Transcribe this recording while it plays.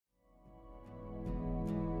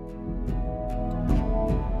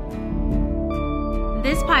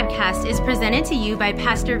This podcast is presented to you by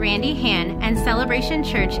Pastor Randy Hann and Celebration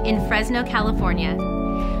Church in Fresno, California.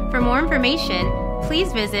 For more information,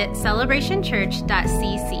 please visit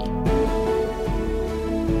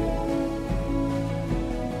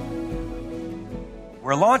celebrationchurch.cc.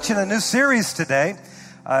 We're launching a new series today,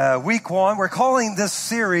 week one. We're calling this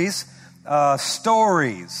series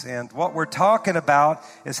Stories. And what we're talking about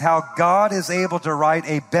is how God is able to write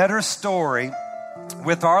a better story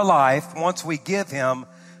with our life once we give him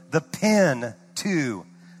the pen to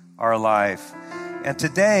our life. And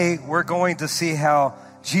today we're going to see how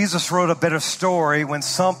Jesus wrote a better story when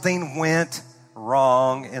something went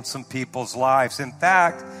wrong in some people's lives. In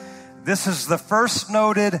fact, this is the first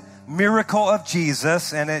noted miracle of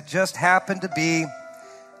Jesus, and it just happened to be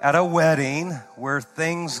at a wedding where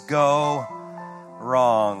things go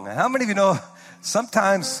wrong. How many of you know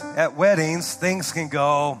sometimes at weddings things can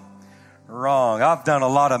go wrong? I've done a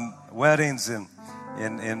lot of weddings in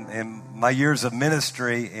my years of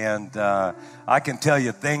ministry, and I can tell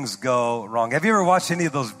you things go wrong. Have you ever watched any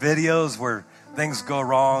of those videos where things go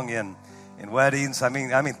wrong in weddings? I mean,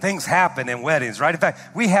 things happen in weddings, right? In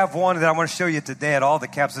fact, we have one that I want to show you today at all the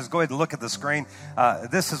campuses. Go ahead and look at the screen.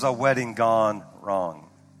 This is a wedding gone wrong.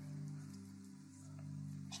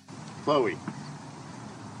 Chloe,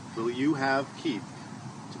 will you have Keith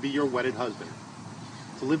to be your wedded husband,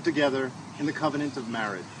 to live together in the covenant of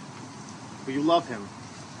marriage? Will you love him,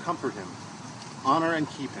 comfort him, honor and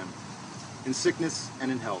keep him, in sickness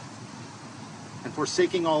and in health, and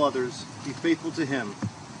forsaking all others, be faithful to him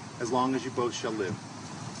as long as you both shall live?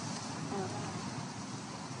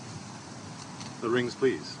 The rings,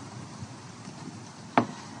 please.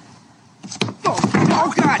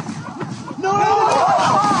 Oh God! No!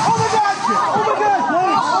 Oh my God!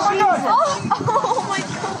 Oh my God! Oh my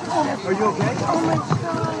God! Are you okay? Oh my God!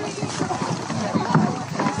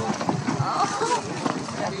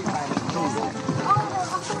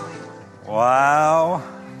 Wow.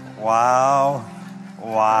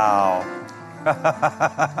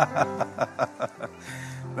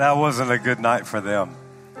 That wasn't a good night for them.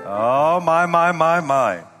 Oh,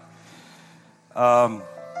 my.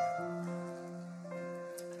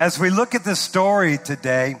 As we look at this story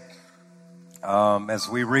today, as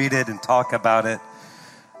we read it and talk about it,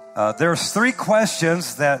 there's three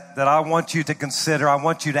questions that I want you to consider. I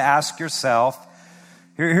want you to ask yourself.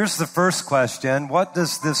 Here's the first question. What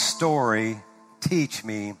does this story teach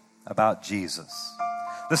me about Jesus?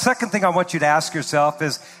 The second thing I want you to ask yourself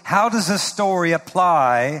is, how does this story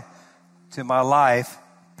apply to my life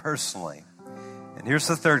personally? And here's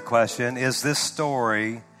the third question. Is this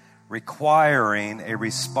story requiring a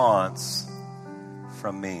response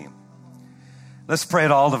from me? Let's pray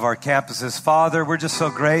at all of our campuses. Father, we're just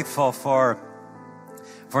so grateful for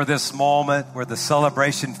this moment where the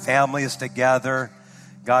Celebration family is together,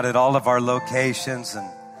 God, at all of our locations. And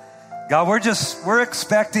God, we're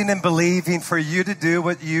expecting and believing for you to do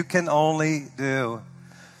what you can only do.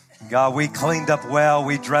 God, we cleaned up well,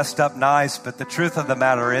 we dressed up nice, but the truth of the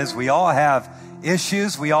matter is we all have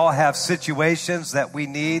issues, we all have situations that we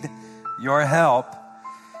need your help.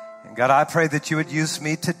 And God, I pray that you would use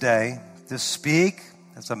me today to speak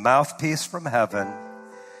as a mouthpiece from heaven.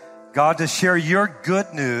 God, to share your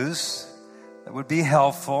good news that would be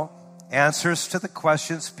helpful, answers to the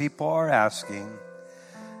questions people are asking.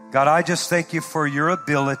 God, I just thank you for your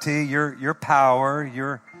ability, your power,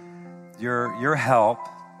 your help.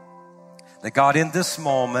 That God, in this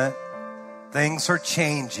moment, things are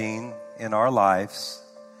changing in our lives.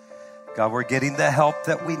 God, we're getting the help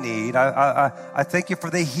that we need. I thank you for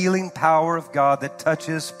the healing power of God that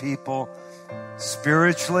touches people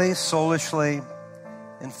spiritually, soulishly,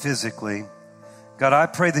 and physically. God, I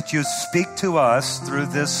pray that you speak to us through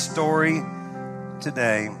this story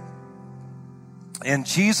today. In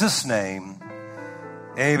Jesus' name,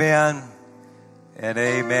 amen and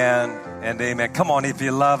amen and amen. Come on, if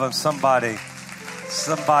you love him, somebody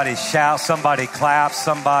shout, somebody clap,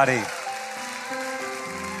 somebody.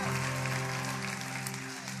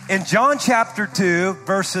 In John chapter 2,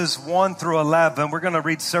 verses 1 through 11, we're going to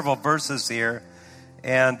read several verses here.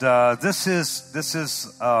 And this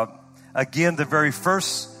is again, the very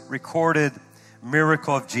first recorded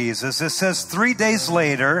miracle of Jesus. It says, 3 days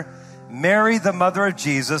later, Mary, the mother of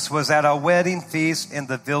Jesus, was at a wedding feast in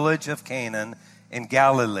the village of Canaan in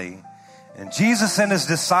Galilee. And Jesus and his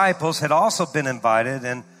disciples had also been invited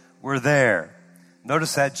and were there.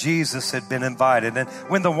 Notice that Jesus had been invited. And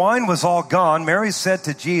when the wine was all gone, Mary said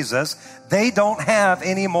to Jesus, "They don't have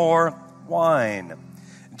any more wine."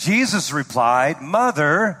 Jesus replied,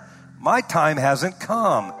 "Mother, my time hasn't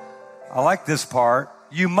come." I like this part.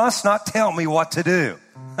 you must not tell me what to do.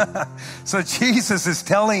 So Jesus is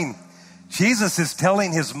telling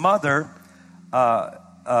his mother,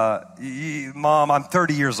 Mom, I'm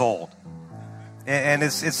 30 years old. And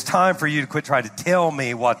it's time for you to quit trying to tell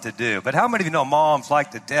me what to do. But how many of you know moms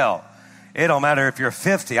like to tell? It don't matter if you're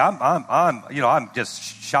 50. I'm just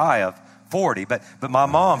shy of 40, but my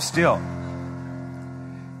mom still.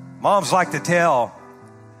 Moms like to tell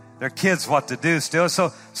their kids what to do still.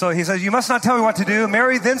 So he says, you must not tell me what to do.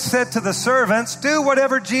 Mary then said to the servants, do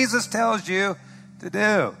whatever Jesus tells you to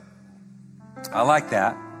do. I like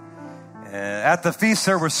that. At the feast,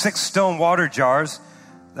 there were 6 stone water jars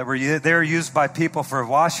that were used by people for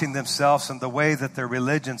washing themselves in the way that their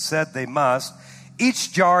religion said they must.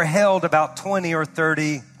 Each jar held about 20 or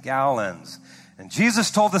 30 gallons. And Jesus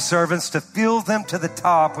told the servants to fill them to the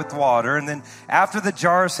top with water. And then after the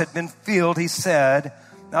jars had been filled, he said,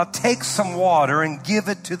 now take some water and give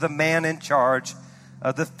it to the man in charge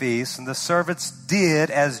of the feast. And the servants did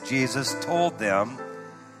as Jesus told them.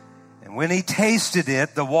 And when he tasted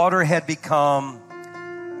it, the water had become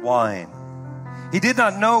wine. He did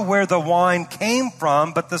not know where the wine came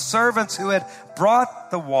from, but the servants who had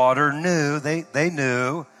brought the water knew, they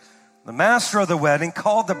knew. The master of the wedding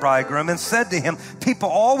called the bridegroom and said to him, people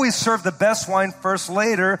always serve the best wine first.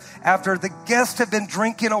 Later, after the guests have been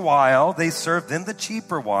drinking a while, they serve then the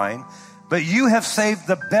cheaper wine. But you have saved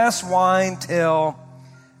the best wine till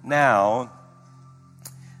now.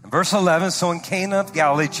 In verse 11, so in Cana of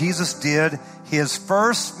Galilee, Jesus did his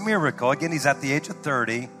first miracle. Again, he's at the age of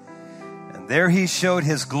 30. And there he showed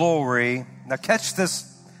his glory. Now catch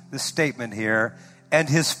this statement here. And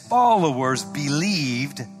his followers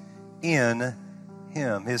believed in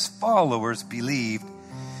him. His followers believed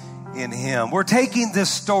in him. We're taking this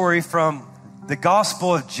story from the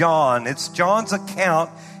Gospel of John. It's John's account,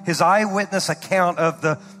 his eyewitness account of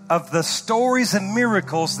the stories and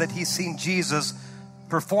miracles that he's seen Jesus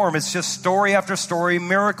perform. It's just story after story,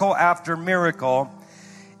 miracle after miracle.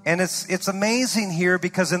 And it's amazing here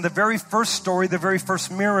because in the very first story, the very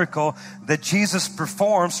first miracle that Jesus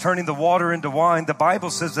performs, turning the water into wine, the Bible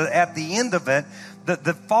says that at the end of it,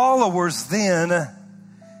 the followers then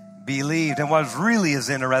believed. And what really is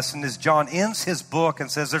interesting is John ends his book and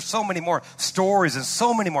says there's so many more stories and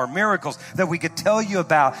so many more miracles that we could tell you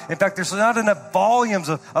about. In fact, there's not enough volumes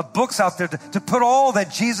of books out there to put all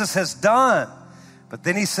that Jesus has done. But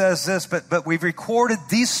then he says this, but we've recorded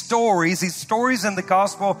these stories in the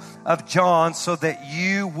Gospel of John so that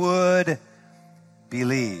you would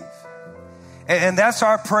believe. And that's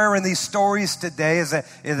our prayer in these stories today is that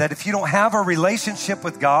if you don't have a relationship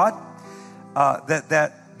with God,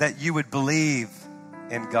 that you would believe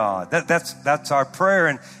in God. That's our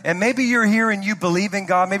prayer. And maybe you're here and you believe in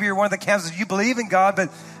God. Maybe you're one of the campuses, you believe in God,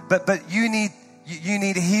 but you need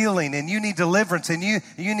healing and you need deliverance and you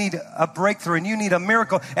need a breakthrough and you need a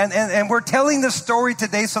miracle. And we're telling this story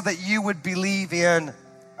today so that you would believe in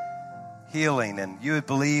healing and you would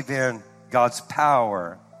believe in God's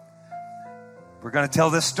power. We're going to tell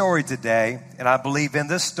this story today, and I believe in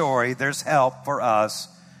this story there's help for us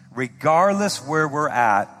regardless where we're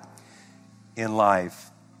at in life.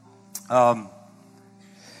 So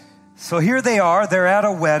here they are, they're at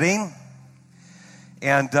a wedding.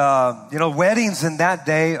 And, weddings in that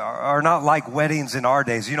day are not like weddings in our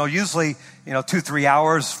days. Usually, 2-3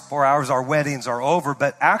 hours, 4 hours, our weddings are over.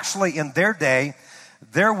 But actually in their day,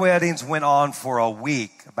 their weddings went on for a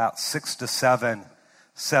week, about 6 to 7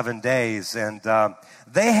 days. And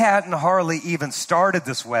they hadn't hardly even started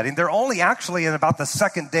this wedding. They're only actually in about the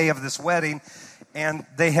second day of this wedding. And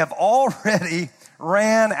they have already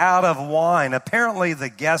ran out of wine. Apparently the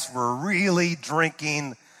guests were really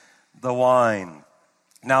drinking the wine.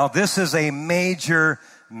 Now, this is a major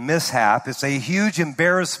mishap. It's a huge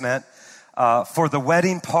embarrassment for the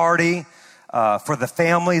wedding party, for the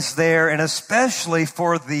families there, and especially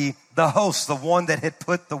for the host, the one that had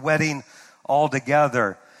put the wedding all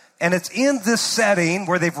together. And it's in this setting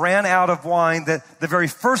where they've ran out of wine that the very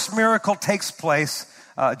first miracle takes place.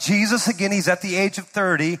 Jesus, again, he's at the age of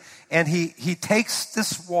 30, and he takes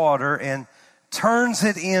this water and turns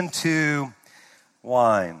it into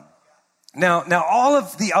wine. Now, all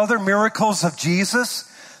of the other miracles of Jesus,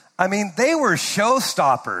 they were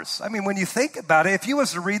showstoppers. When you think about it, if you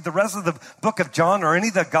was to read the rest of the book of John or any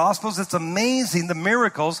of the Gospels, it's amazing the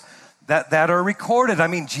miracles that are recorded.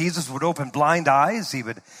 Jesus would open blind eyes. He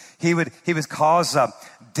would cause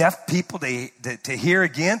deaf people to hear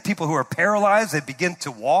again. People who are paralyzed, they begin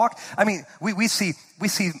to walk. We see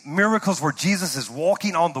miracles where Jesus is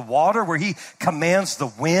walking on the water, where he commands the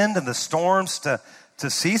wind and the storms to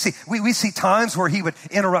see. We see times where he would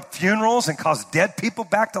interrupt funerals and cause dead people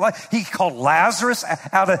back to life. He called Lazarus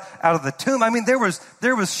out of the tomb. I mean, there was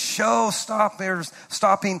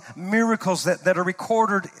stopping miracles that are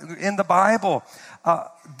recorded in the Bible.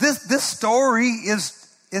 This story is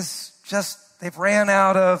just, they've ran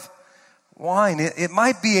out of wine. It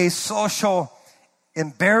might be a social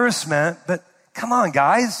embarrassment, but come on,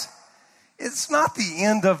 guys. It's not the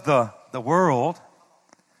end of the world.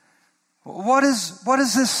 What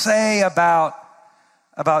does this say about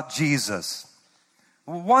Jesus?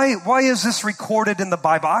 Why is this recorded in the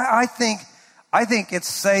Bible? I think it's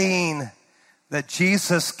saying that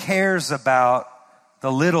Jesus cares about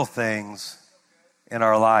the little things in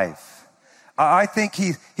our life. I think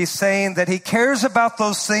he's saying that he cares about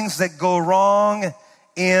those things that go wrong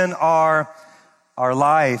in our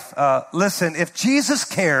life. Listen, if Jesus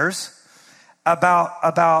cares about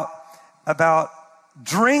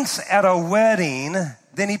drinks at a wedding,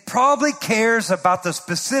 then he probably cares about the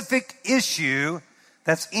specific issue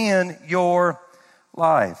that's in your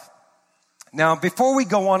life. Now, before we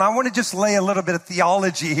go on, I want to just lay a little bit of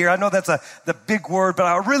theology here. I know that's the big word, but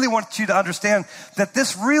I really want you to understand that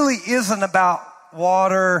this really isn't about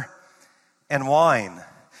water and wine.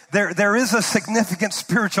 There is a significant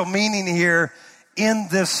spiritual meaning here in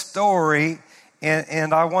this story,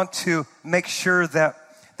 and I want to make sure that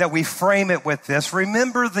we frame it with this.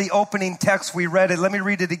 Remember the opening text we read it. Let me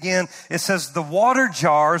read it again. It says, the water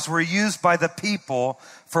jars were used by the people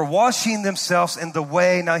for washing themselves in the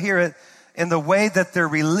way, now hear it, in the way that their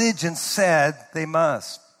religion said they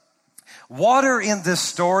must. Water in this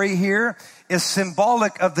story here is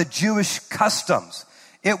symbolic of the Jewish customs.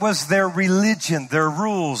 It was their religion, their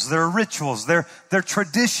rules, their rituals, their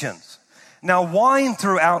traditions. Now, wine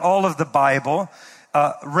throughout all of the Bible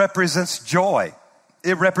represents joy.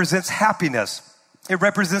 It represents happiness. It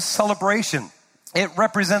represents celebration. It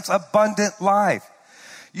represents abundant life.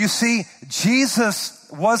 You see, Jesus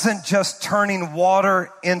wasn't just turning water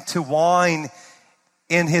into wine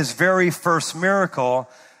in his very first miracle,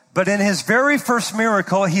 but in his very first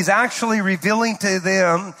miracle, he's actually revealing to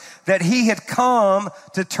them that he had come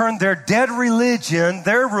to turn their dead religion,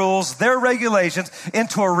 their rules, their regulations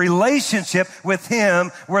into a relationship with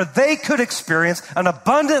him where they could experience an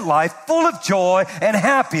abundant life full of joy and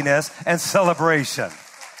happiness and celebration.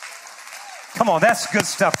 Come on, that's good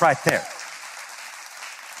stuff right there.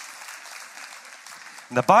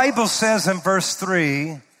 And the Bible says in verse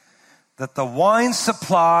 3 that the wine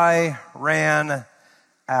supply ran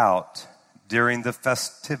out during the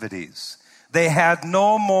festivities. They had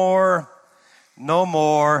no more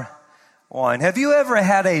wine. Have you ever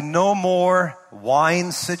had a no more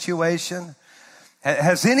wine situation?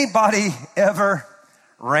 Has anybody ever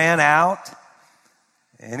ran out?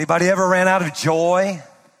 Anybody ever ran out of joy?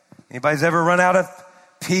 Anybody's ever run out of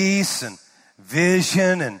peace and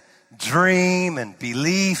vision and dream and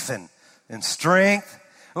belief and strength?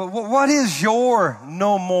 What is your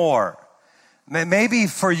no more? Maybe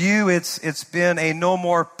for you, it's been a no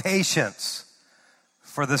more patience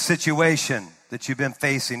for the situation that you've been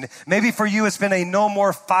facing. Maybe for you, it's been a no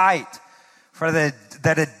more fight for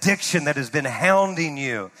that addiction that has been hounding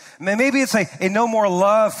you. Maybe it's a no more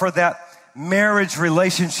love for that marriage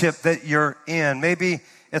relationship that you're in. Maybe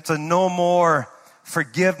it's a no more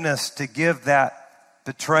forgiveness to give that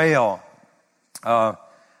betrayal.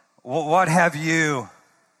 What have you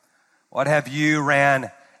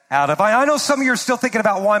ran out of? I know some of you are still thinking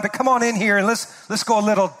about wine, but come on in here and let's go a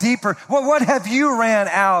little deeper. What have you ran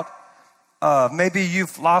out of? Maybe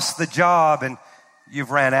you've lost the job and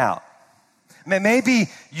you've ran out. Maybe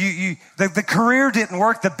the career didn't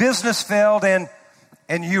work, the business failed and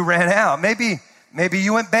you ran out. Maybe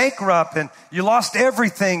you went bankrupt and you lost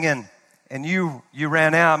everything and you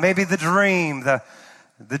ran out. Maybe the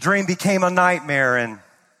dream became a nightmare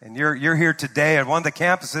and you're here today at one of the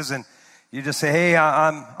campuses and you just say, hey,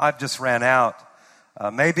 I've just ran out.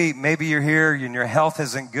 Maybe you're here and your health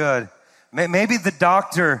isn't good. Maybe the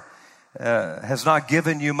doctor has not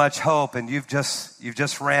given you much hope and you've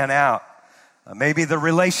just ran out. Maybe the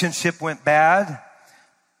relationship went bad.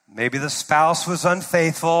 Maybe the spouse was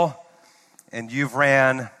unfaithful and you've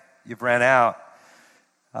ran out.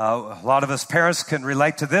 A lot of us parents can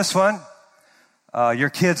relate to this one. Your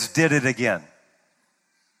kids did it again.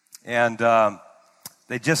 And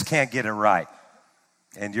they just can't get it right.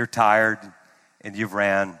 And you're tired and you've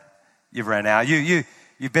ran out.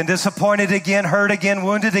 You've been disappointed again, hurt again,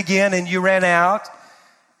 wounded again, and you ran out.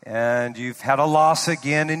 And you've had a loss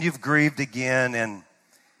again and you've grieved again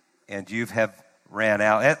and you have ran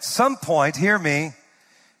out. At some point, hear me,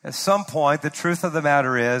 at some point, the truth of the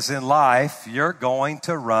matter is in life, you're going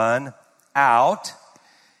to run out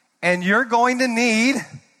and you're going to need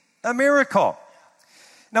a miracle.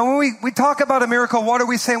 Now, when we talk about a miracle, what are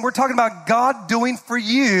we saying? We're talking about God doing for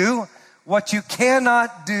you what you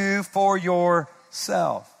cannot do for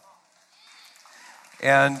yourself.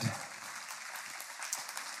 And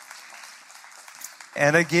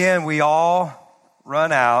again, we all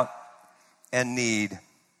run out and need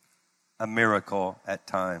a miracle at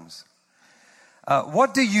times.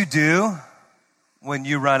 What do you do when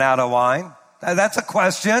you run out of wine? That's a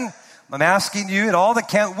question I'm asking you at all the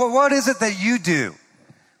camp. What is it that you do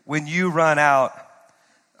when you run out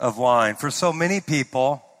of wine? For so many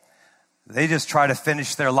people, they just try to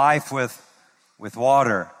finish their life with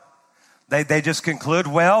water. They just conclude,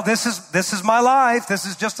 well, this is my life. This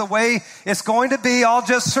is just the way it's going to be. I'll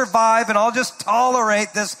just survive and I'll just tolerate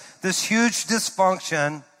this huge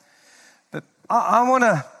dysfunction. But I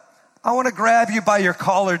want to grab you by your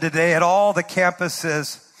collar today at all the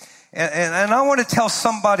campuses. And I want to tell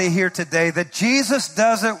somebody here today that Jesus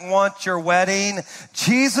doesn't want your wedding.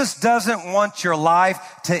 Jesus doesn't want your life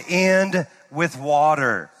to end with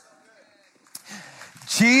water.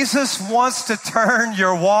 Jesus wants to turn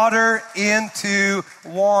your water into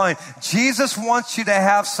wine. Jesus wants you to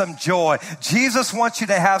have some joy. Jesus wants you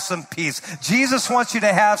to have some peace. Jesus wants you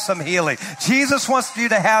to have some healing. Jesus wants you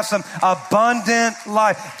to have some abundant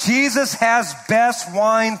life. Jesus has best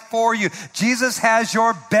wine for you. Jesus has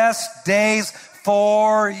your best days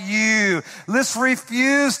for you. Let's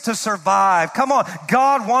refuse to survive. Come on.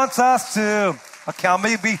 God wants us to... Okay, I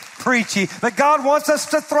may be preachy, but God wants us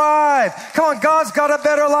to thrive. Come on, God's got a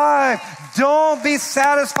better life. Don't be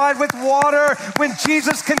satisfied with water when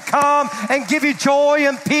Jesus can come and give you joy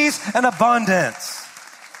and peace and abundance.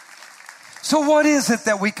 So what is it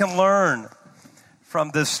that we can learn from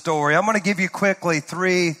this story? I'm going to give you quickly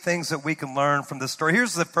 3 things that we can learn from this story.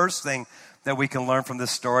 Here's the first thing that we can learn from this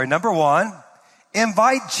story. Number 1,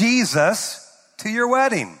 invite Jesus to your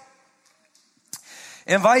wedding.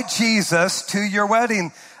 Invite Jesus to your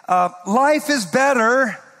wedding. Life is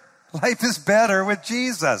better. Life is better with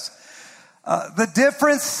Jesus. The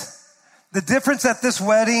difference at this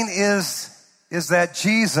wedding is that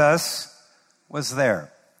Jesus was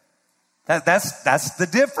there. That's the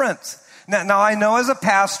difference. Now I know as a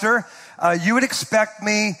pastor, you would expect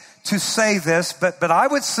me to say this, but I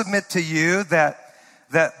would submit to you that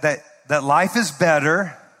life is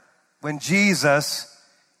better when Jesus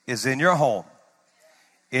is in your home,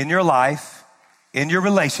 in your life, in your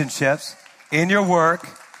relationships, in your work.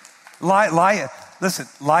 Listen,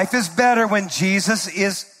 life is better when Jesus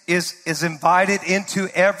is invited into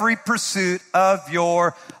every pursuit of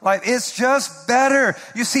your life. It's just better.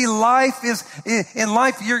 You see, in life,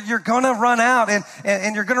 you're going to run out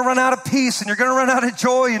and you're going to run out of peace and you're going to run out of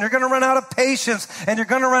joy and you're going to run out of patience and you're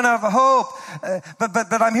going to run out of hope.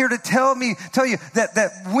 But I'm here to tell you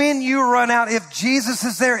that when you run out, if Jesus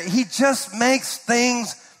is there, he just makes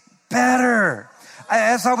things better.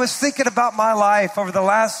 As I was thinking about my life over the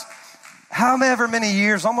last however many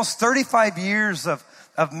years, almost 35 years of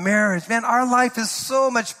marriage, man, our life is so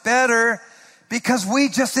much better because we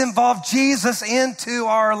just involved Jesus into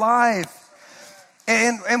our life.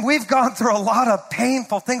 And we've gone through a lot of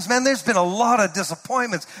painful things. Man, there's been a lot of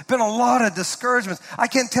disappointments, been a lot of discouragements. I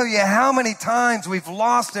can't tell you how many times we've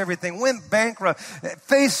lost everything, went bankrupt,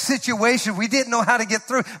 faced situations we didn't know how to get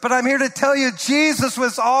through. But I'm here to tell you, Jesus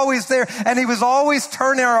was always there, and he was always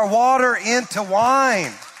turning our water into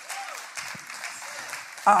wine.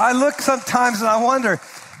 I look sometimes and I wonder,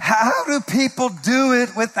 how do people do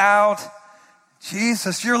it without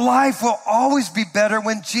Jesus? Your life will always be better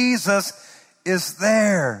when Jesus is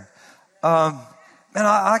there.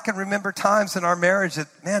 I can remember times in our marriage that,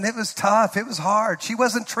 man, it was tough. It was hard. She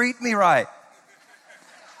wasn't treating me right.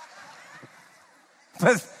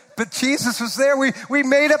 But Jesus was there. We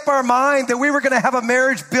made up our mind that we were going to have a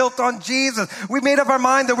marriage built on Jesus. We made up our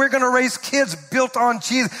mind that we're going to raise kids built on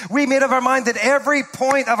Jesus. We made up our mind that every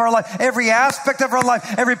point of our life, every aspect of our life,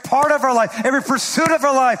 every part of our life, every pursuit of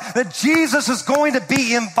our life, that Jesus is going to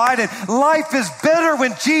be invited. Life is better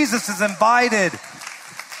when Jesus is invited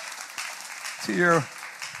to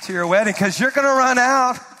your wedding, because you're going to run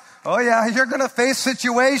out. Oh yeah, you're going to face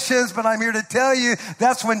situations, but I'm here to tell you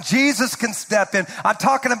that's when Jesus can step in. I'm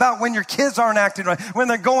talking about when your kids aren't acting right, when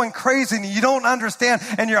they're going crazy and you don't understand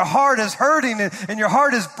and your heart is hurting and your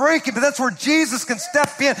heart is breaking, but that's where Jesus can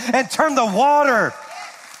step in and turn the water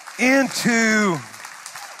into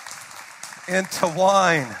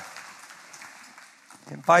wine.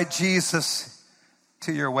 Invite Jesus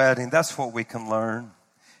to your wedding. That's what we can learn.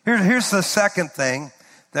 Here's the second thing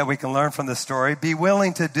that we can learn from this story. Be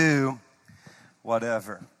willing to do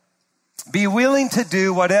whatever. Be willing to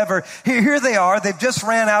do whatever. Here they are. They've just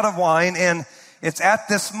ran out of wine, and it's at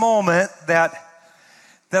this moment that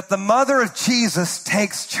the mother of Jesus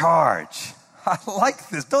takes charge. I like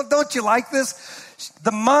this. Don't you like this?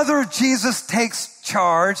 The mother of Jesus takes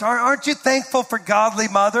charge. Aren't you thankful for godly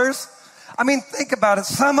mothers? I mean, think about it.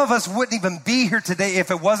 Some of us wouldn't even be here today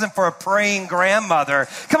if it wasn't for a praying grandmother.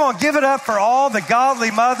 Come on, give it up for all the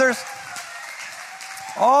godly mothers,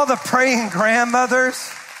 all the praying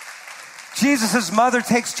grandmothers. Jesus' mother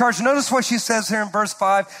takes charge. Notice what she says here in verse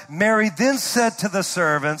 5. Mary then said to the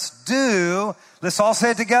servants, do, let's all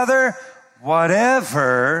say it together,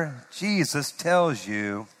 whatever Jesus tells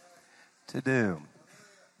you to do.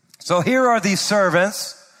 So here are these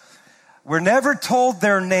servants. We're never told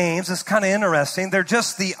their names. It's kind of interesting. They're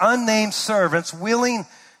just the unnamed servants willing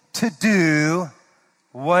to do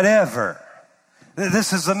whatever.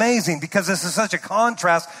 This is amazing because this is such a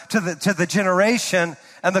contrast to the generation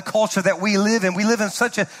and the culture that we live in. We live in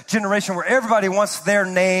such a generation where everybody wants their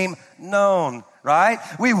name known, right?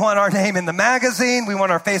 We want our name in the magazine. We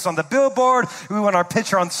want our face on the billboard. We want our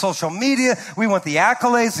picture on social media. We want the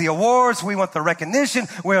accolades, the awards. We want the recognition.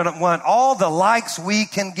 We want all the likes we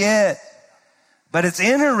can get. But it's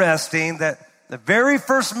interesting that the very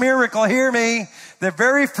first miracle, hear me, the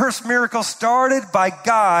very first miracle started by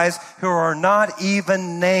guys who are not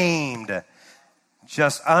even named.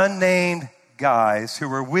 Just unnamed guys who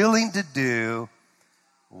were willing to do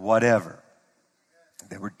whatever.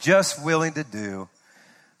 They were just willing to do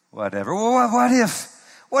whatever. Well,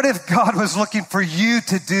 what if God was looking for you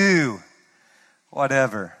to do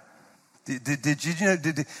whatever? Did you know?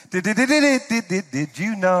 Did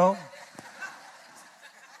you know?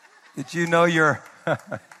 Did you know you're...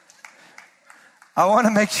 I want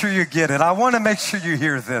to make sure you get it. I want to make sure you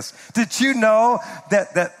hear this. Did you know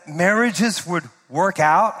that marriages would work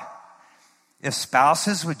out if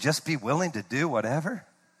spouses would just be willing to do whatever?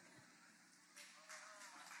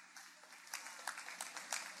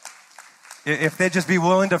 If they'd just be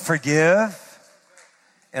willing to forgive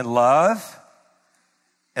and love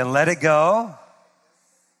and let it go,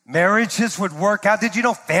 marriages would work out. Did you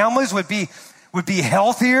know families would be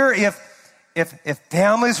healthier if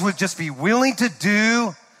families would just be willing to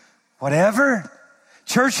do whatever?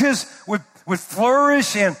 Churches would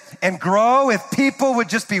flourish and grow if people would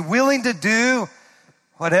just be willing to do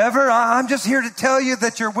whatever. I'm just here to tell you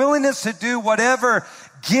that your willingness to do whatever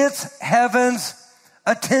gets heaven's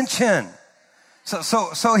attention.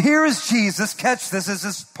 So here is Jesus. Catch this. This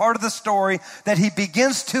is part of the story that he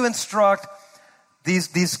begins to instruct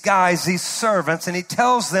these guys, these servants, and he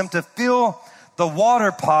tells them to fill the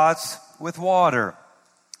water pots with water.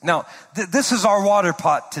 Now, this is our water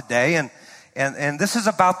pot today, and this is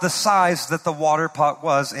about the size that the water pot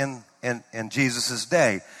was in Jesus'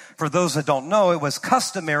 day. For those that don't know, it was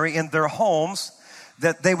customary in their homes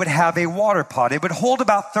that they would have a water pot. It would hold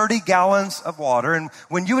about 30 gallons of water, and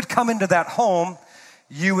when you would come into that home,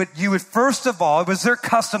 you would first of all, it was their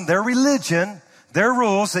custom, their religion, their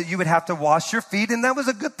rules that you would have to wash your feet, and that was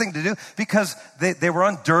a good thing to do because they were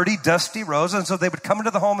on dirty, dusty roads, and so they would come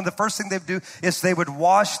into the home, and the first thing they would do is they would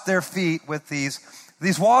wash their feet with these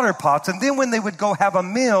water pots, and then when they would go have a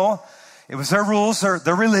meal, it was their rules,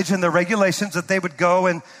 their religion, their regulations that they would go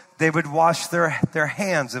and they would wash their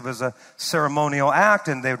hands. It was a ceremonial act,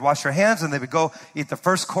 and they would wash their hands, and they would go eat the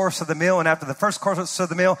first course of the meal, and after the first course of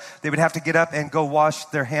the meal, they would have to get up and go wash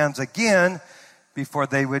their hands again before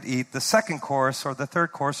they would eat the second course or the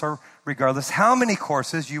third course, or regardless how many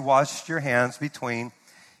courses you washed your hands between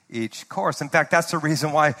each course. In fact, that's the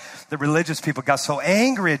reason why the religious people got so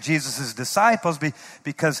angry at Jesus' disciples,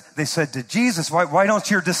 because they said to Jesus, why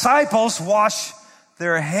don't your disciples wash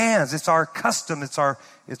their hands? It's our custom. It's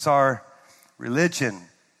our religion.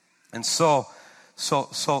 And so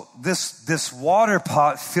this water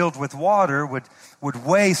pot filled with water would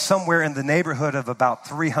weigh somewhere in the neighborhood of about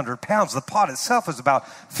 300 pounds. The pot itself was about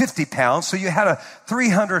 50 pounds. So you had a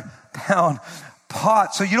 300-pound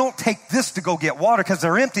pot. So you don't take this to go get water because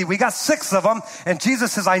they're empty. We got 6 of them. And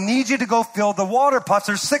Jesus says, I need you to go fill the water pots.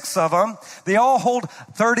 There's 6 of them. They all hold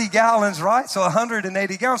 30 gallons, right? So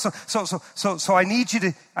 180 gallons. So I need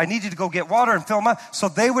you to go get water and fill them up. So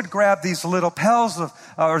they would grab these little pails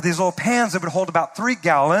or these little pans that would hold about 3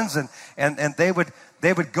 gallons, and they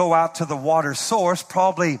would go out to the water source.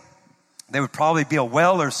 They would probably be a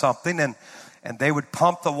well or something, and they would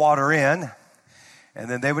pump the water in, and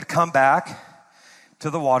then they would come back to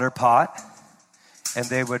the water pot, and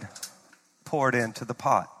they would pour it into the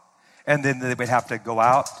pot. And then they would have to go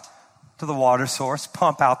out to the water source,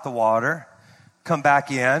 pump out the water, come back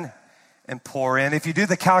in, and pour in. If you do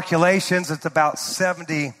the calculations, it's about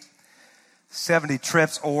 70 70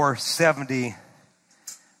 trips or 70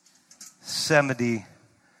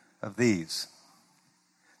 of these.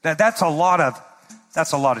 That's a lot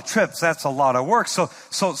of trips. That's a lot of work. So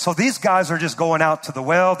these guys are just going out to the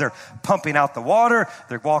well. They're pumping out the water.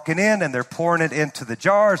 They're walking in and they're pouring it into the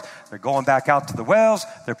jars. They're going back out to the wells.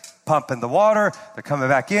 They're pumping the water. They're coming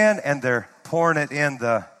back in and they're pouring it in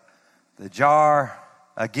the jar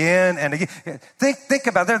again and again. Think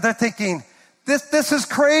about it. They're thinking, this is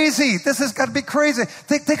crazy. This has got to be crazy.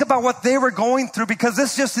 Think about what they were going through, because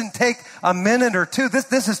this just didn't take a minute or two.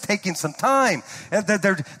 This is taking some time. And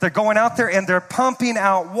they're going out there and they're pumping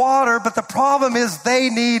out water, but the problem is they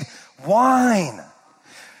need wine.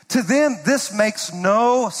 To them, this makes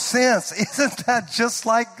no sense. Isn't that just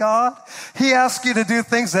like God? He asks you to do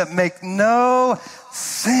things that make no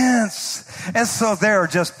sense. And so they're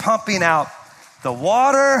just pumping out the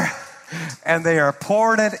water and they are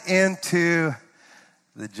pouring it into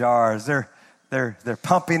the jars. They're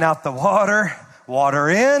pumping out the water. Water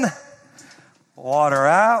in, water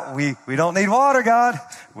out. We don't need water, God.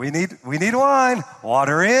 We need wine.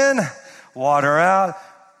 Water in, water out.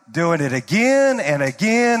 Doing it again and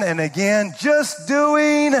again and again. Just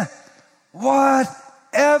doing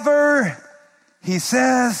whatever he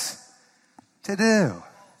says to do.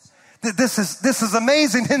 This is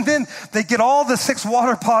amazing. And then they get all the 6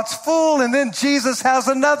 water pots full, and then Jesus has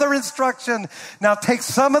another instruction. Now take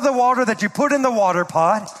some of the water that you put in the water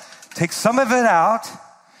pot, take some of it out,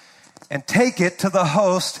 and take it to the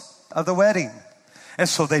host of the wedding. And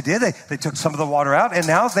so they did. They took some of the water out, and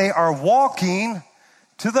now they are walking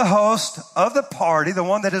to the host of the party, the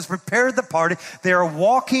one that has prepared the party. They are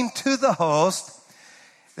walking to the host.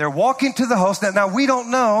 They're walking to the host. Now we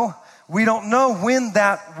don't know when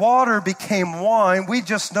that water became wine. We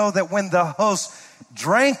just know that when the host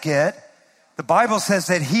drank it, the Bible says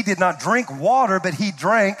that he did not drink water, but he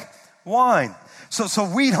drank wine. So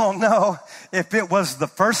we don't know if it was the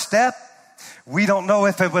first step. We don't know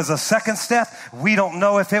if it was a second step. We don't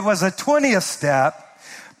know if it was a 20th step.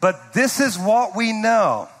 But this is what we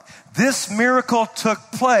know. This miracle took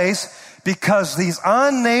place because these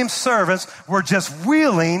unnamed servants were just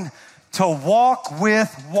willing to walk with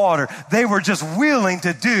water. They were just willing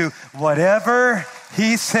to do whatever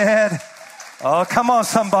he said. Oh, come on,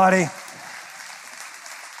 somebody.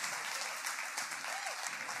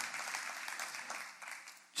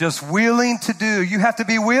 Just willing to do. You have to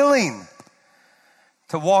be willing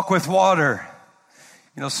to walk with water.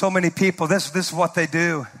 You know, so many people, this is what they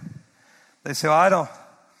do. They say, I don't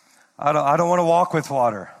want to walk with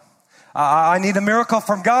water. I need a miracle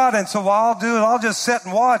from God, and so what I'll do is I'll just sit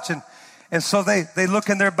and watch. And so they look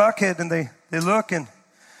in their bucket and they look and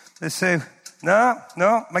they say, no,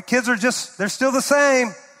 my kids they're still the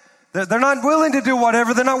same. They're not willing to do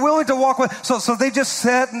whatever. They're not willing to walk with. So they just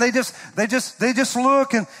sit and they just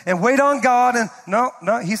look and wait on God. And no,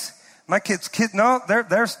 my kids, no,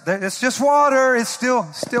 it's just water. It's still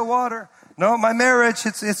water. No, my marriage,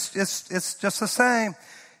 it's just the same.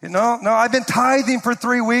 No, I've been tithing for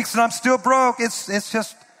 3 weeks and I'm still broke. It's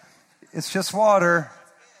just water.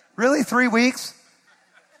 Really? 3 weeks?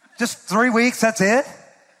 Just 3 weeks, that's it?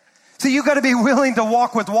 See, you got to be willing to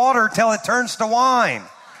walk with water till it turns to wine.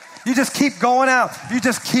 You just keep going out. You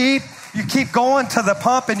keep going to the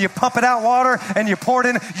pump and you pump it out water and you pour it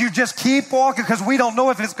in. You just keep walking because we don't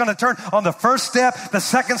know if it's going to turn on the first step, the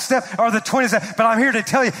second step, or the 20th step. But I'm here to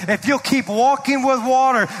tell you, if you'll keep walking with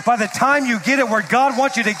water, by the time you get it where God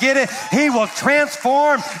wants you to get it, he will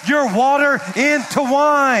transform your water into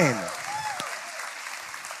wine.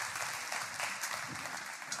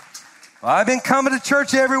 Well, I've been coming to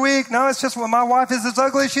church every week. No, it's just my wife is as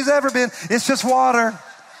ugly as she's ever been. It's just water.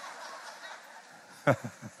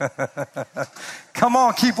 Come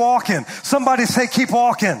on, keep walking. Somebody say, keep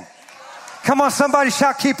walking. Come on, somebody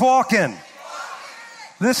shout, keep walking.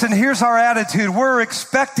 Listen, here's our attitude. We're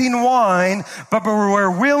expecting wine, but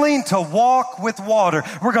we're willing to walk with water.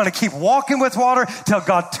 We're going to keep walking with water till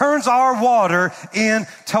God turns our water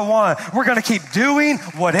into wine. We're going to keep doing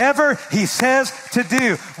whatever he says to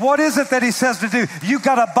do. What is it that he says to do? You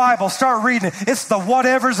got a Bible, start reading it. It's the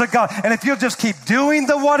whatevers of God. And if you'll just keep doing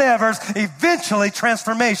the whatevers, eventually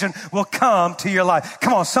transformation will come to your life.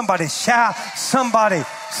 Come on, somebody shout. Somebody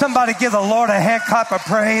give the Lord a hand clap of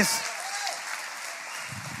praise.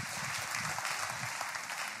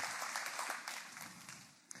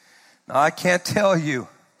 I can't tell you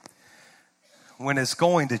when it's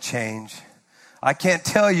going to change. I can't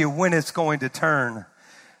tell you when it's going to turn,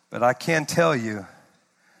 but I can tell you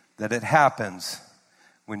that it happens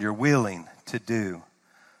when you're willing to do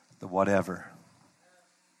the whatever.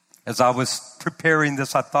 As I was preparing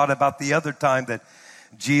this, I thought about the other time that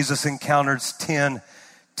Jesus encounters 10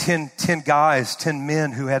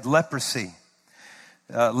 men who had leprosy.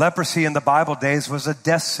 Leprosy in the Bible days was a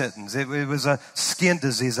death sentence. It was a skin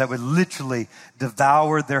disease that would literally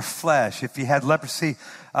devour their flesh. If you had leprosy,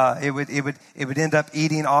 it would end up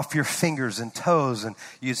eating off your fingers and toes, and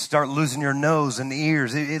you'd start losing your nose and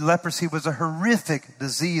ears. Leprosy was a horrific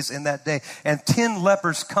disease in that day. And 10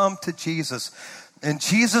 lepers come to Jesus. And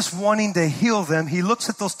Jesus, wanting to heal them, he looks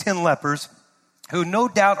at those 10 lepers who no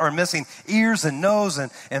doubt are missing ears and nose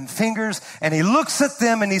and fingers. And he looks at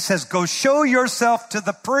them and he says, go show yourself to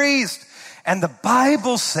the priest. And the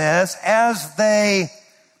Bible says, as they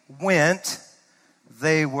went,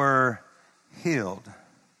 they were healed.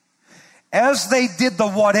 As they did the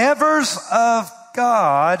whatevers of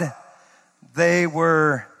God, they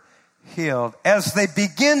were healed. As they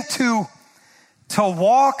begin to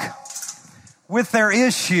walk with their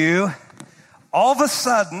issue, all of a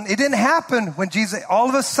sudden, it didn't happen when Jesus, all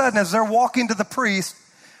of a sudden, as they're walking to the priest,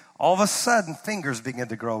 all of a sudden, fingers begin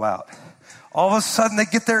to grow out. All of a sudden, they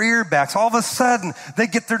get their ear back. All of a sudden, they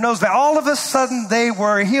get their nose back. All of a sudden, they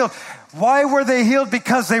were healed. Why were they healed?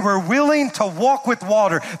 Because they were willing to walk with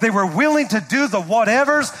water. They were willing to do the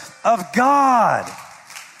whatevers of God.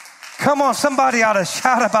 Come on, somebody ought to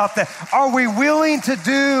shout about that. Are we willing to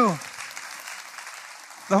do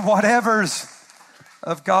the whatevers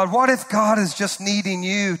of God? What if God is just needing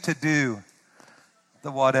you to do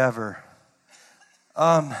the whatever?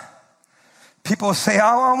 People say,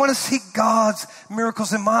 I want to see God's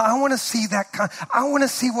miracles in I want to see that kind. I want to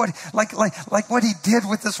see what, like what he did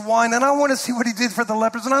with this wine, and I want to see what he did for the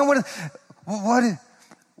lepers, and I want to,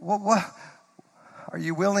 what are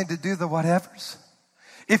you willing to do the whatevers?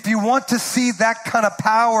 If you want to see that kind of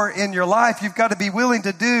power in your life, you've got to be willing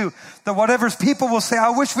to do the whatevers. People will say,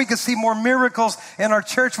 I wish we could see more miracles in our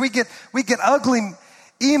church. We get ugly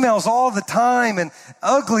emails all the time and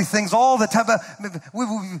ugly things all the time.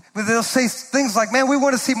 They'll say things like, man, we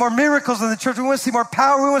want to see more miracles in the church. We want to see more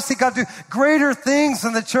power. We want to see God do greater things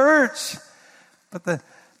in the church. But the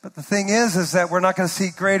thing is that we're not going to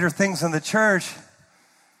see greater things in the church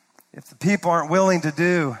if the people aren't willing to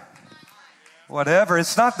do whatever.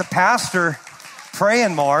 It's not the pastor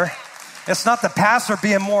praying more. It's not the pastor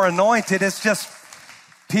being more anointed. It's just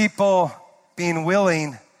people being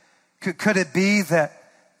willing. Could it be that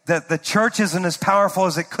the church isn't as powerful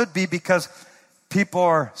as it could be because people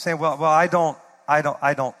are saying, well, I don't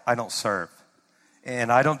serve, and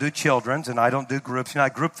I don't do children's, and I don't do groups. A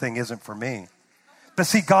group thing isn't for me. But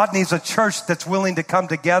see, God needs a church that's willing to come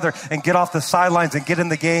together and get off the sidelines and get in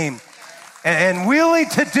the game, and willing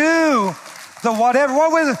to do the whatever.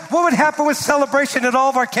 What would happen with celebration at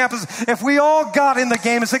all of our campuses if we all got in the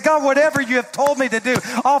game and said, God, whatever you have told me to do,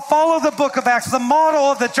 I'll follow the book of Acts, the model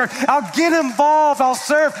of the church. I'll get involved. I'll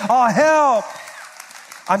serve. I'll help.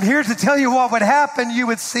 I'm here to tell you what would happen. You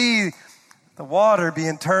would see the water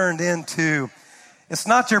being turned into, it's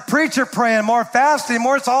not your preacher praying more, fasting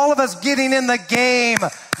more. It's all of us getting in the game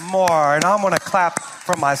more. And I'm going to clap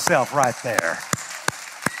for myself right there.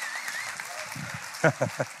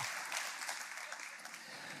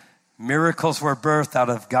 Miracles were birthed out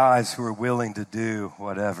of guys who were willing to do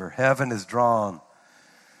whatever. Heaven is drawn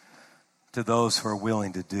to those who are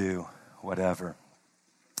willing to do whatever.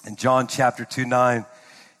 In John chapter 2:9,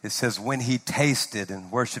 it says, when he tasted,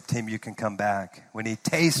 and worship team, you can come back. When he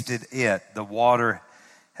tasted it, the water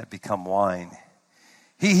had become wine.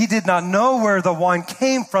 He did not know where the wine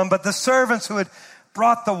came from, but the servants who had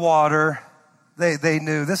brought the water, they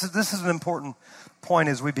knew. This is an important point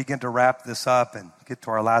as we begin to wrap this up and get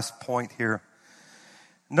to our last point here.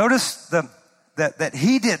 Notice that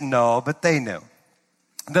he didn't know, but they knew.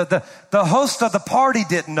 The host of the party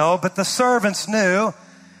didn't know, but the servants knew.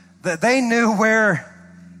 That they knew where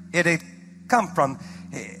it had come from.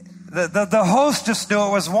 The host just knew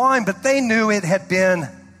it was wine, but they knew it had been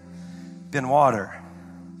water.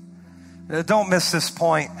 Don't miss this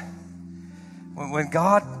point. When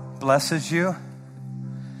God blesses you,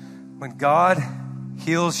 when God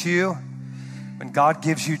heals you, when God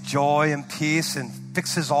gives you joy and peace and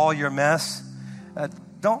fixes all your mess,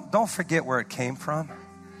 don't forget where it came from.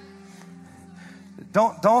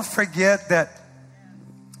 Don't forget that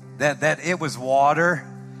it was water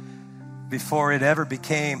before it ever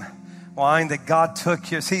became wine, that God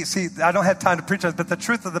took you. See, I don't have time to preach on it, but the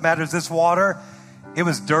truth of the matter is this water, it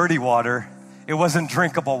was dirty water. It wasn't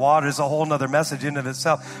drinkable water. It's a whole nother message in of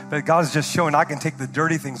itself. But God is just showing I can take the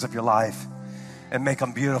dirty things of your life and make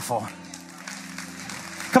them beautiful.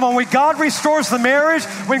 Come on, when God restores the marriage,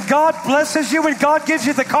 when God blesses you, when God gives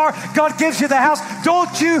you the car, God gives you the house,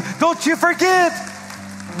 don't you forget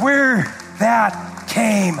where that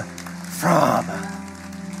came from.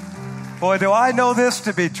 Boy, do I know this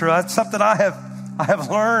to be true. That's something I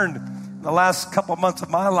have learned in the last couple of months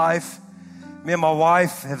of my life. Me and my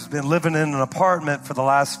wife have been living in an apartment for the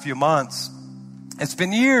last few months. It's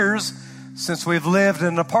been years since we've lived in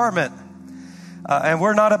an apartment. And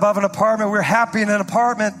we're not above an apartment. We're happy in an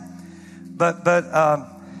apartment. But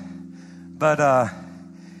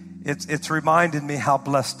it's reminded me how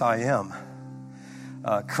blessed I am.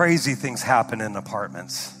 Crazy things happen in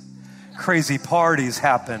apartments. Crazy parties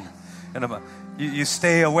happen. You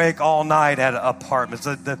stay awake all night at apartments.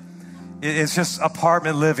 It's just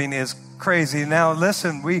apartment living is crazy. Now,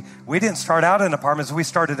 listen, we didn't start out in apartments. We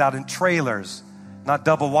started out in trailers, not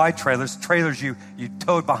double wide trailers. Trailers you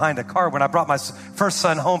towed behind a car. When I brought my first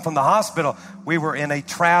son home from the hospital, we were in a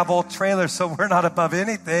travel trailer, so we're not above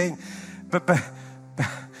anything. But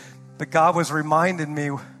God was reminding me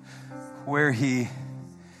where He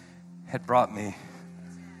had brought me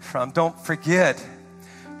from. Don't forget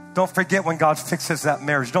when God fixes that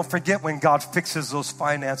marriage. Don't forget when God fixes those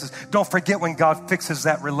finances. Don't forget when God fixes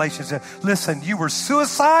that relationship. Listen, you were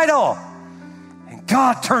suicidal, and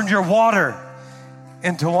God turned your water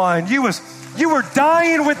into wine. You were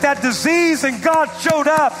dying with that disease, and God showed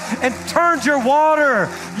up and turned your water.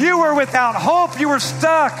 You were without hope. You were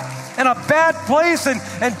stuck in a bad place, and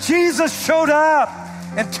Jesus showed up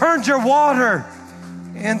and turned your water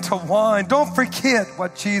into wine. Don't forget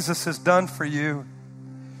what Jesus has done for you.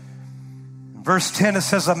 Verse 10, it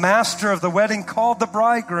says, the master of the wedding called the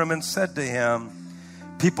bridegroom and said to him,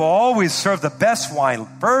 people always serve the best wine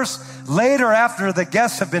first. Later, after the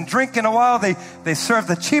guests have been drinking a while, they serve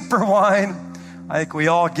the cheaper wine. I think we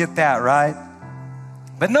all get that, right?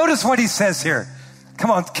 But notice what he says here.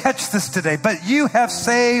 Come on, catch this today. But you have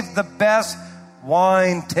saved the best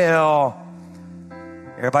wine till,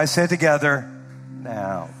 everybody say it together,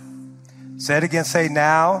 now. Say it again, say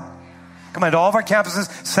now. Come on, to all of our campuses,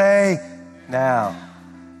 say now.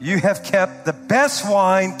 You have kept the best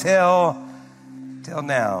wine till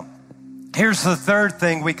now. Here's the third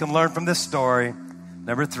thing we can learn from this story.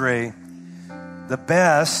 Number 3, the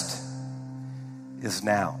best is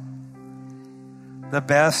now. The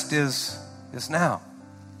best is now.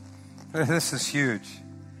 This is huge.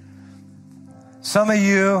 Some of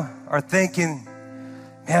you are thinking,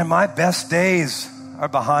 man, my best days are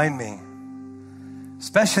behind me.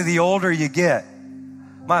 Especially the older you get.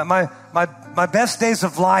 My best days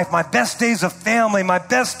of life, my best days of family, my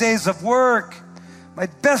best days of work, my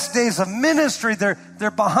best days of ministry,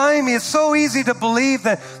 they're behind me. It's so easy to believe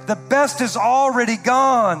that the best is already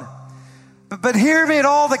gone. But hear me at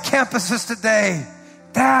all the campuses today.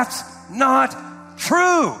 That's not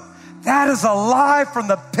true. That is a lie from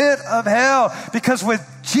the pit of hell. Because with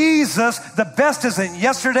Jesus, the best isn't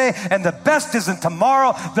yesterday and the best isn't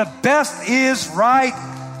tomorrow. The best is right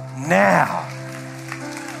now.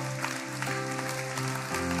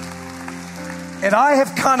 And I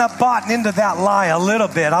have kind of bought into that lie a little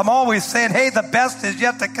bit. I'm always saying, hey, the best is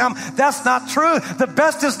yet to come. That's not true. The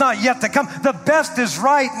best is not yet to come. The best is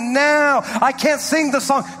right now. I can't sing the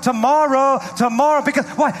song tomorrow, because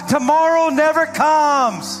why? Tomorrow never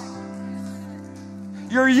comes.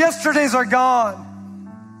 Your yesterdays are gone.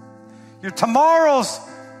 Your tomorrows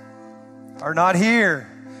are not here.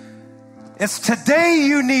 It's today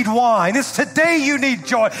you need wine. It's today you need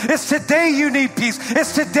joy. It's today you need peace.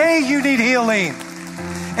 It's today you need healing.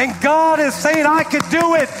 And God is saying, I could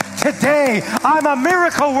do it today. I'm a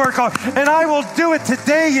miracle worker, and I will do it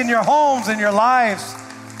today in your homes, in your lives,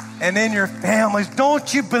 and in your families.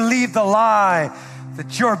 Don't you believe the lie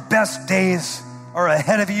that your best days are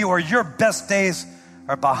ahead of you or your best days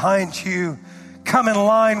are behind you. Come in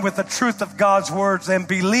line with the truth of God's words and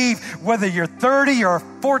believe, whether you're 30 or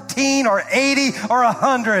 14 or 80 or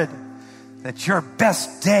 100, that your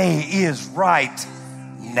best day is right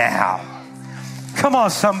now. Come on,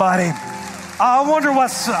 somebody. I wonder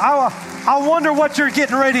what you're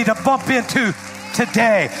getting ready to bump into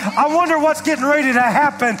today. I wonder what's getting ready to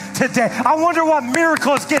happen today. I wonder what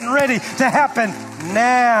miracle is getting ready to happen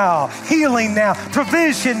now. Healing now,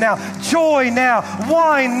 provision now, joy now,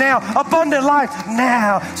 wine now, abundant life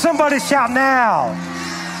now. Somebody shout now.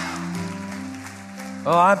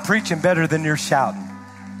 Oh, I'm preaching better than you're shouting.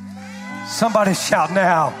 Somebody shout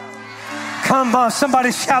now. Come on,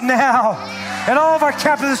 somebody shout now. And all of our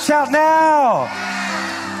campuses shout now.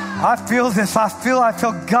 I feel this. I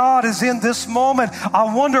feel God is in this moment.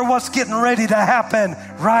 I wonder what's getting ready to happen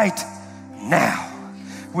right now.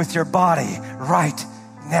 With your body right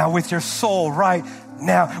now, with your soul right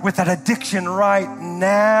now, with that addiction right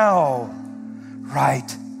now.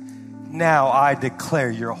 Right now, I declare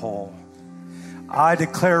you're whole. I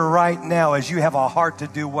declare right now, as you have a heart to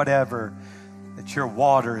do whatever, that your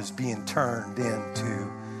water is being turned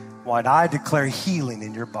into wine. I declare healing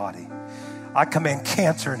in your body. I command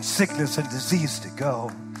cancer and sickness and disease to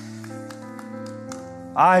go.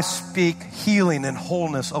 I speak healing and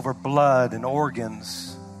wholeness over blood and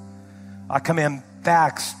organs. I command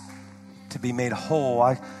backs to be made whole.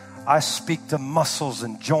 I speak to muscles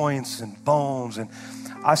and joints and bones, and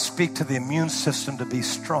I speak to the immune system to be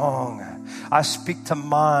strong. I speak to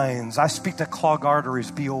minds. I speak to clogged arteries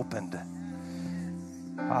be opened.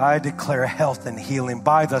 I declare health and healing.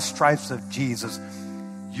 By the stripes of Jesus,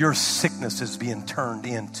 your sickness is being turned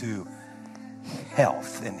into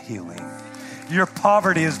health and healing. Your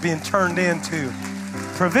poverty is being turned into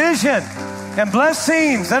provision and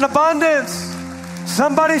blessings and abundance.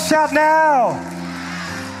 Somebody shout now.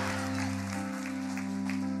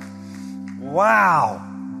 Wow.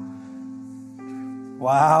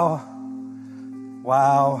 Wow.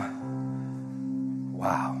 Wow.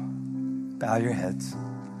 Wow. Bow your heads.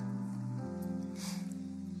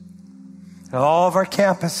 At all of our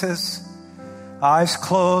campuses, eyes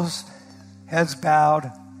closed, heads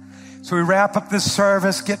bowed. So we wrap up this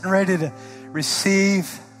service, getting ready to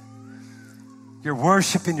receive your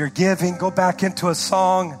worship and your giving. Go back into a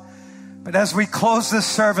song. But as we close this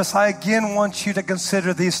service, I again want you to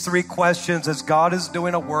consider these three questions as God is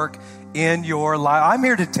doing a work in your life. I'm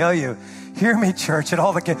here to tell you, hear me, church,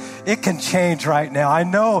 it can change right now. I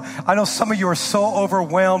know some of you are so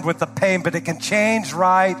overwhelmed with the pain, but it can change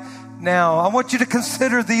right now. I want you to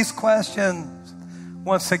consider these questions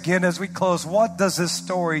once again as we close. What does this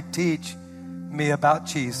story teach me about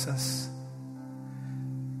Jesus?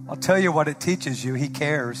 I'll tell you what it teaches you. He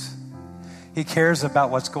cares. He cares about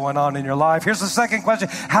what's going on in your life. Here's the second question.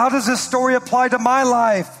 How does this story apply to my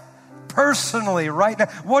life personally right now?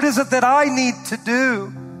 What is it that I need to do?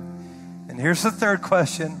 And here's the third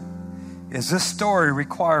question. Is this story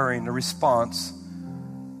requiring a response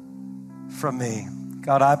from me?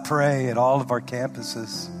 God, I pray at all of our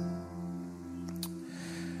campuses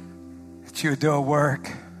that you would do a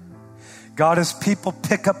work. God, as people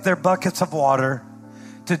pick up their buckets of water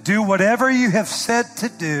to do whatever you have said to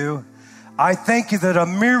do, I thank you that a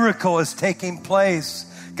miracle is taking place.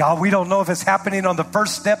 God, we don't know if it's happening on the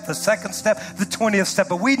first step, the second step, the 20th step,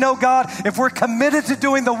 but we know, God, if we're committed to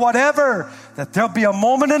doing the whatever, that there'll be a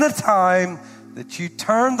moment in a time that you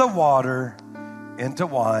turn the water into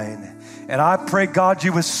wine. And I pray, God,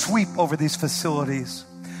 you would sweep over these facilities,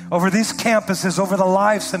 over these campuses, over the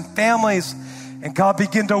lives and families, and God,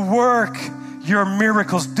 begin to work your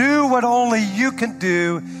miracles. Do what only you can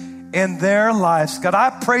do in their lives. God, I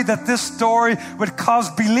pray that this story would cause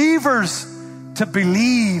believers to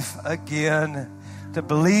believe again, to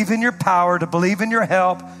believe in your power, to believe in your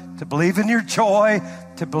help, to believe in your joy,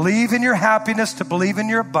 to believe in your happiness, to believe in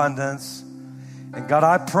your abundance. And God,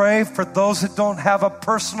 I pray for those that don't have a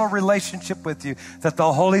personal relationship with you, that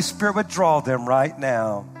the Holy Spirit would draw them right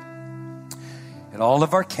now. At all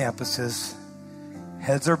of our campuses,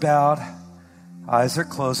 heads are bowed, eyes are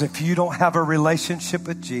closed. If you don't have a relationship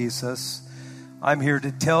with Jesus, I'm here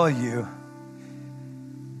to tell you,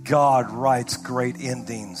 God writes great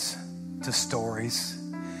endings to stories.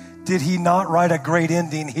 Did he not write a great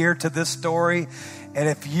ending here to this story? And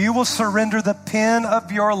if you will surrender the pen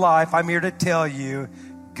of your life, I'm here to tell you,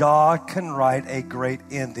 God can write a great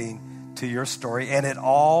ending to your story. And it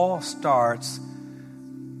all starts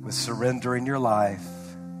with surrendering your life.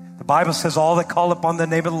 The Bible says all that call upon the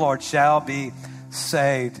name of the Lord shall be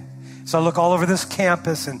saved. So I look all over this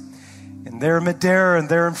campus, and they're in Madera and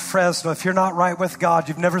they're in Fresno. If you're not right with God,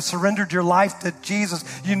 you've never surrendered your life to Jesus,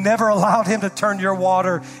 you never allowed him to turn your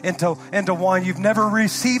water into wine, you've never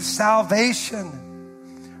received salvation.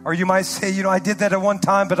 Or you might say, I did that at one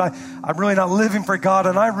time, but I'm really not living for God,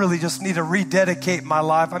 and I really just need to rededicate my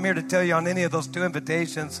life. I'm here to tell you on any of those two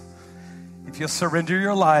invitations, if you'll surrender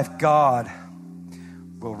your life, God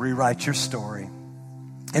will rewrite your story.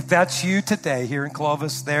 If that's you today here in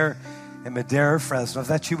Clovis, there in Madera, Fresno, if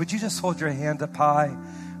that's you, would you just hold your hand up high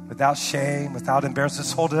without shame, without embarrassment?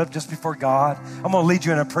 Just hold it up just before God. I'm going to lead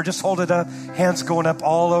you in a prayer. Just hold it up. Hands going up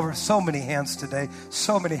all over. So many hands today.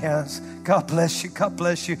 So many hands. God bless you. God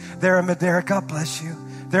bless you. There in Madera, God bless you.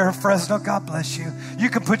 There in Fresno, God bless you. You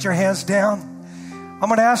can put your hands down. I'm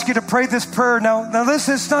going to ask you to pray this prayer. Now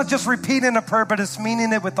listen, it's not just repeating a prayer, but it's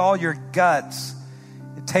meaning it with all your guts.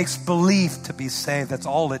 It takes belief to be saved. That's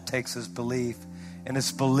all it takes is belief. And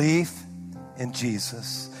it's belief in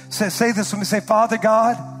Jesus. Say this when we say, Father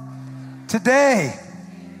God, today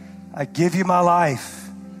I give you my life.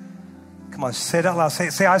 Come on, say it out loud.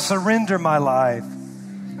 Say, I surrender my life.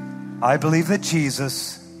 I believe that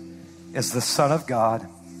Jesus is the Son of God.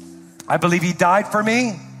 I believe he died for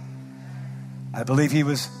me I believe he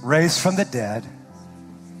was raised from the dead.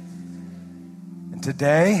 And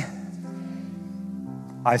today,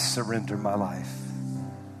 I surrender my life.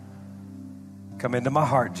 Come into my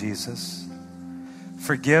heart, Jesus.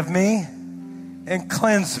 Forgive me and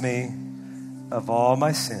cleanse me of all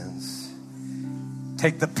my sins.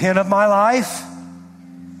 Take the pen of my life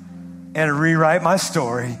and rewrite my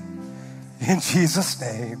story. In Jesus'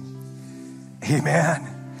 name, amen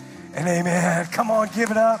and amen. Come on, give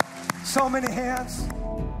it up. So many hands.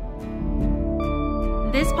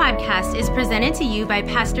 This podcast is presented to you by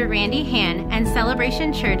Pastor Randy Hann and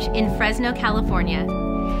Celebration Church in Fresno, California.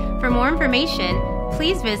 For more information,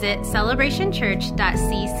 please visit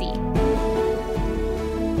celebrationchurch.cc.